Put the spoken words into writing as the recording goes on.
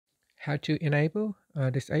how to enable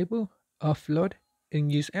or disable offload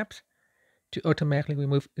unused apps to automatically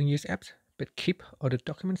remove unused apps but keep all the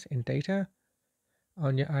documents and data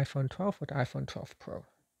on your iPhone 12 or the iPhone 12 Pro.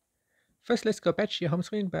 First, let's go back to your home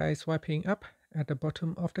screen by swiping up at the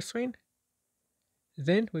bottom of the screen.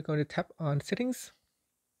 Then we're going to tap on Settings.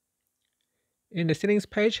 In the Settings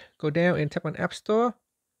page, go down and tap on App Store.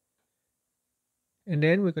 And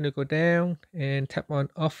then we're going to go down and tap on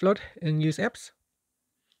Offload Unused Apps.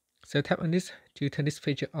 So tap on this to turn this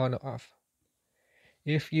feature on or off.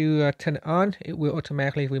 If you turn it on, it will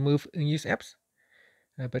automatically remove unused apps,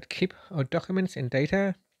 but keep all documents and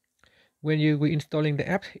data. When you're reinstalling the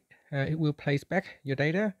app, it will place back your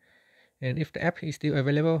data, and if the app is still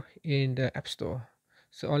available in the App Store.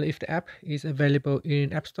 So only if the app is available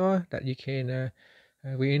in App Store that you can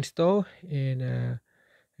reinstall and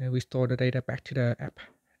restore the data back to the app.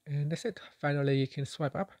 And that's it. Finally, you can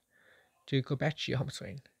swipe up to go back to your home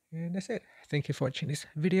screen. And that's it. Thank you for watching this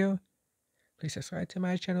video. Please subscribe to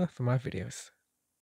my channel for more videos.